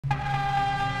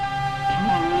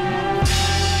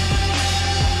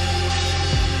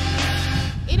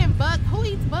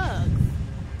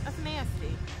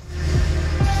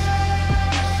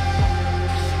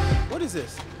What is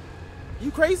this? You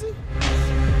crazy?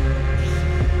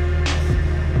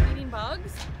 Eating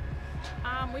bugs?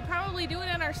 We probably do it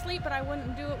in our sleep, but I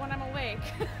wouldn't do it when I'm awake.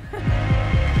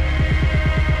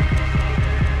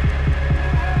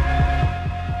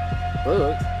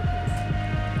 Bugs?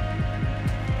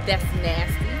 That's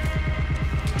nasty.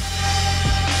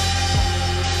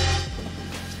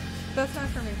 That's not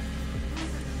for me.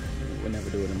 Would never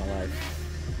do it in my life.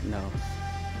 No.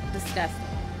 Disgusting.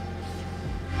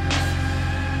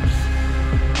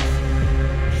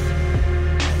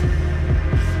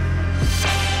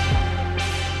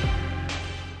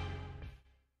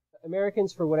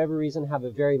 Americans, for whatever reason, have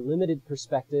a very limited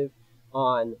perspective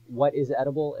on what is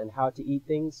edible and how to eat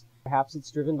things. Perhaps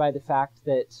it's driven by the fact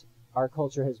that our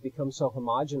culture has become so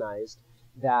homogenized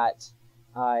that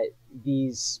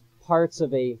these parts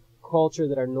of a culture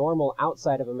that are normal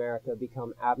outside of America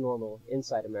become abnormal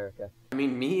inside America. I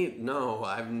mean, me, no,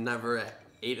 I've never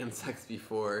ate insects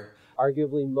before.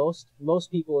 Arguably, most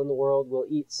people in the world will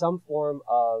eat some form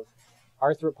of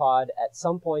arthropod at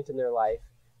some point in their life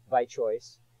by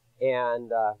choice.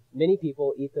 And many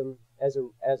people eat them as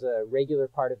a regular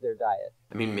part of their diet.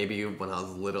 I mean, maybe when I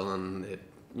was little and it,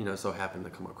 so happened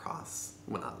to come across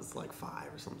when I was like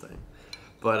 5 or something.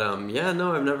 But yeah,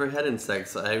 no, I've never had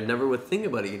insects. I never would think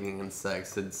about eating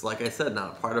insects. It's, like I said,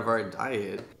 not part of our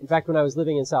diet. In fact, when I was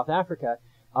living in South Africa,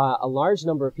 a large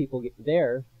number of people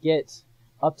there get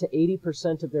up to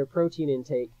 80% of their protein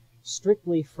intake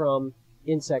strictly from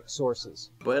insect sources.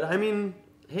 But I mean,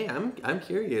 hey, I'm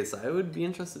curious. I would be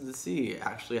interested to see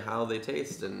actually how they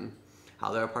taste and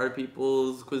how they're a part of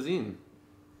people's cuisine.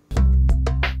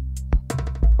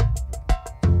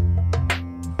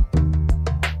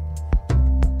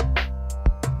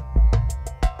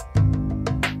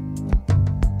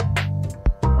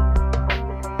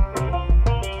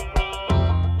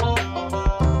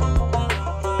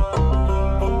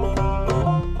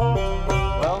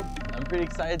 Well, I'm pretty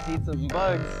excited to eat some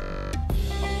bugs.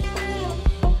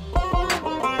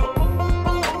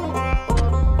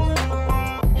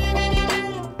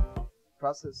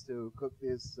 Process to cook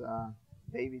these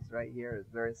babies right here is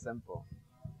very simple.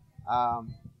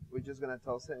 We're just gonna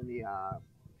toast it in the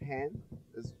pan.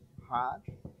 It's hot,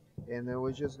 and then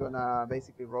we're just gonna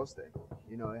basically roast it.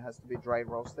 It has to be dry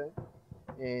roasted,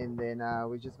 and then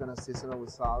we're just gonna season it with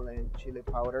salt and chili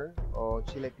powder or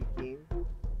chile piquin,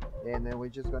 and then we're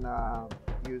just gonna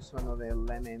use one of the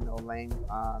lemon or lime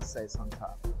zest on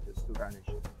top just to garnish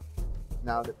it.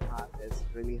 Now the pot is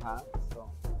really hot, so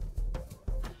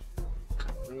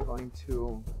we're going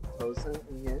to toast it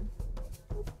in here,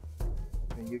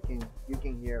 and you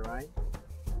can hear, right?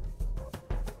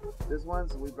 These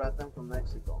ones we brought them from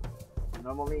Mexico.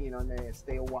 Normally, in the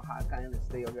state of Oaxaca and the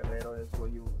state of Guerrero is where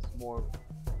it's more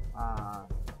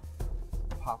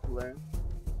popular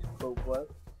to cook with.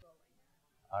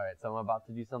 Alright, so I'm about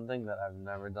to do something that I've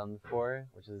never done before,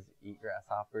 which is eat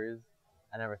grasshoppers.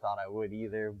 I never thought I would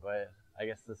either, but I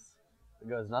guess this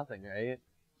goes nothing, right?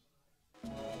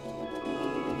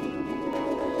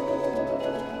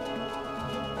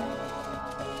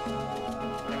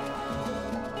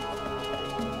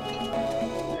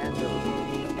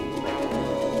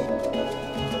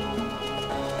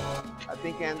 I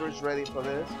think Andrew's ready for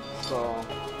this, so.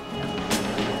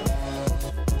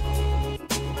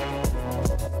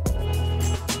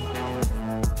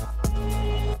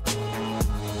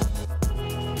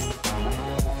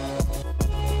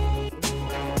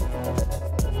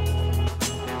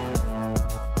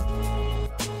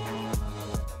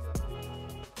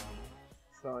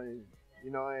 So,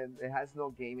 it has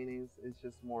no gaming, it's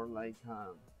just more like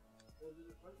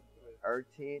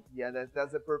earthy. Yeah,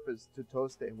 that's the purpose, to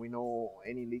toast it. We know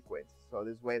any liquids, so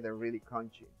this way they're really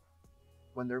crunchy.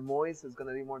 When they're moist, it's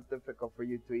gonna be more difficult for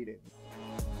you to eat it.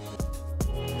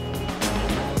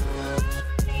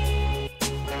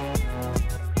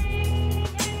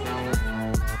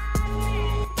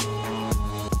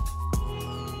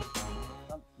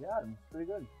 Yeah, it's pretty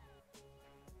good.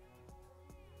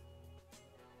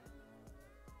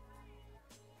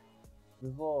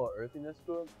 There's a little earthiness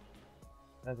to it.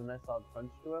 It has a nice solid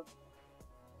crunch to it.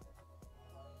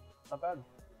 Not bad.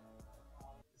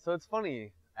 So it's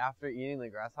funny, after eating the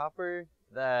grasshopper,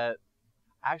 that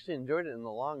I actually enjoyed it in the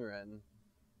long run.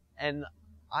 And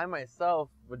I myself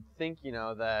would think,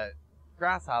 that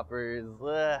grasshoppers,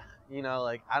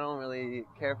 like I don't really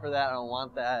care for that, I don't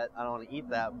want that, I don't want to eat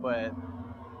that, but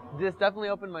this definitely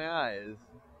opened my eyes,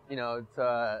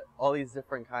 to all these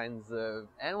different kinds of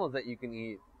animals that you can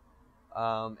eat.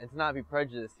 And to not be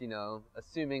prejudiced,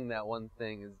 assuming that one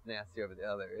thing is nasty over the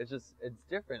other. It's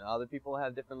different. Other people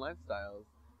have different lifestyles.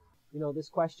 This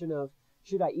question of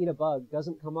should I eat a bug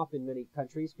doesn't come up in many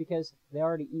countries because they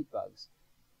already eat bugs.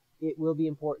 It will be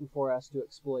important for us to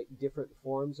exploit different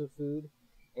forms of food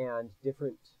and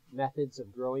different methods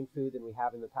of growing food than we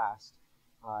have in the past.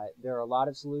 There are a lot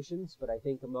of solutions, but I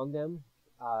think among them,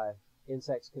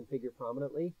 insects can figure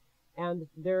prominently, and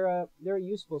they're a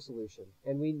useful solution.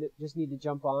 And we just need to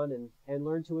jump on and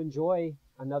learn to enjoy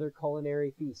another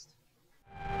culinary feast.